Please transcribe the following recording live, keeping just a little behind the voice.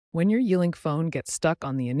When your Yealink phone gets stuck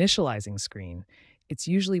on the initializing screen, it's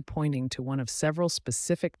usually pointing to one of several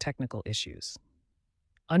specific technical issues.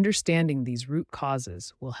 Understanding these root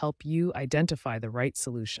causes will help you identify the right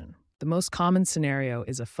solution. The most common scenario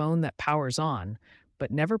is a phone that powers on,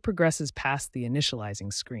 but never progresses past the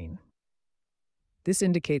initializing screen. This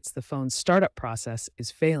indicates the phone's startup process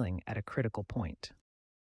is failing at a critical point.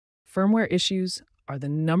 Firmware issues are the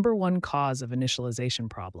number one cause of initialization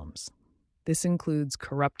problems. This includes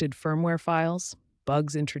corrupted firmware files,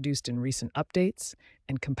 bugs introduced in recent updates,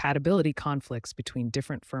 and compatibility conflicts between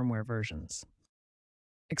different firmware versions.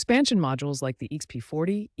 Expansion modules like the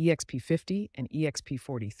EXP40, EXP50, and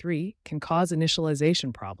EXP43 can cause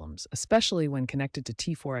initialization problems, especially when connected to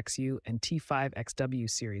T4XU and T5XW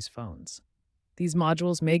series phones. These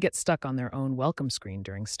modules may get stuck on their own welcome screen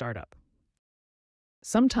during startup.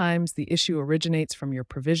 Sometimes the issue originates from your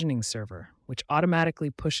provisioning server, which automatically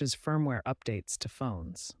pushes firmware updates to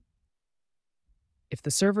phones. If the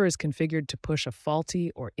server is configured to push a faulty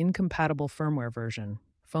or incompatible firmware version,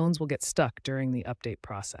 phones will get stuck during the update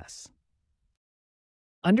process.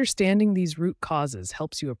 Understanding these root causes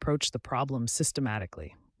helps you approach the problem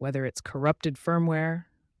systematically, whether it's corrupted firmware,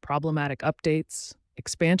 problematic updates,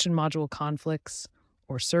 expansion module conflicts,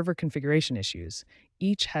 or server configuration issues.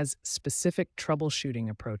 Each has specific troubleshooting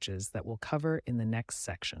approaches that we'll cover in the next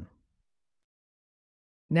section.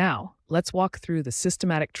 Now, let's walk through the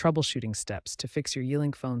systematic troubleshooting steps to fix your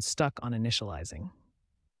Yealink phone stuck on initializing.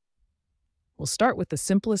 We'll start with the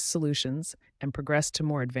simplest solutions and progress to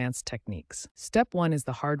more advanced techniques. Step 1 is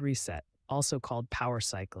the hard reset, also called power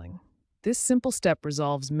cycling. This simple step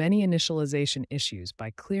resolves many initialization issues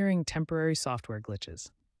by clearing temporary software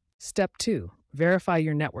glitches. Step 2, verify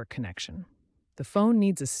your network connection. The phone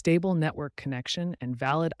needs a stable network connection and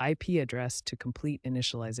valid IP address to complete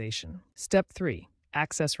initialization. Step 3,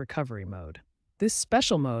 access recovery mode. This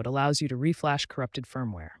special mode allows you to reflash corrupted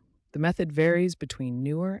firmware. The method varies between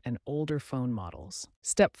newer and older phone models.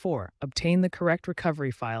 Step 4, obtain the correct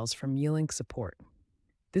recovery files from Yealink support.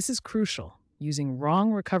 This is crucial. Using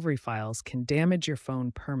wrong recovery files can damage your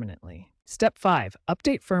phone permanently. Step 5,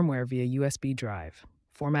 update firmware via USB drive.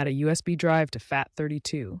 Format a USB drive to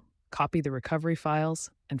FAT32, copy the recovery files,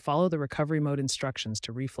 and follow the recovery mode instructions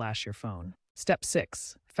to reflash your phone. Step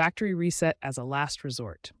 6, factory reset as a last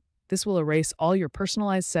resort. This will erase all your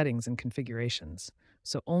personalized settings and configurations,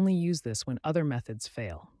 so only use this when other methods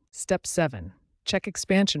fail. Step 7, check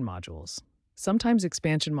expansion modules. Sometimes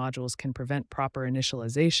expansion modules can prevent proper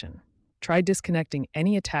initialization. Try disconnecting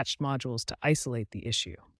any attached modules to isolate the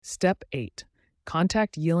issue. Step 8,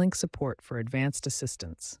 contact Yealink support for advanced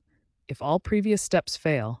assistance. If all previous steps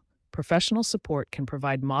fail, professional support can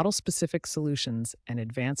provide model-specific solutions and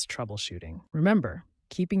advanced troubleshooting. Remember,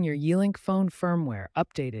 keeping your Yealink phone firmware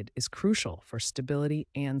updated is crucial for stability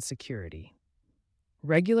and security.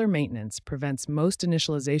 Regular maintenance prevents most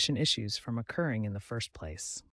initialization issues from occurring in the first place.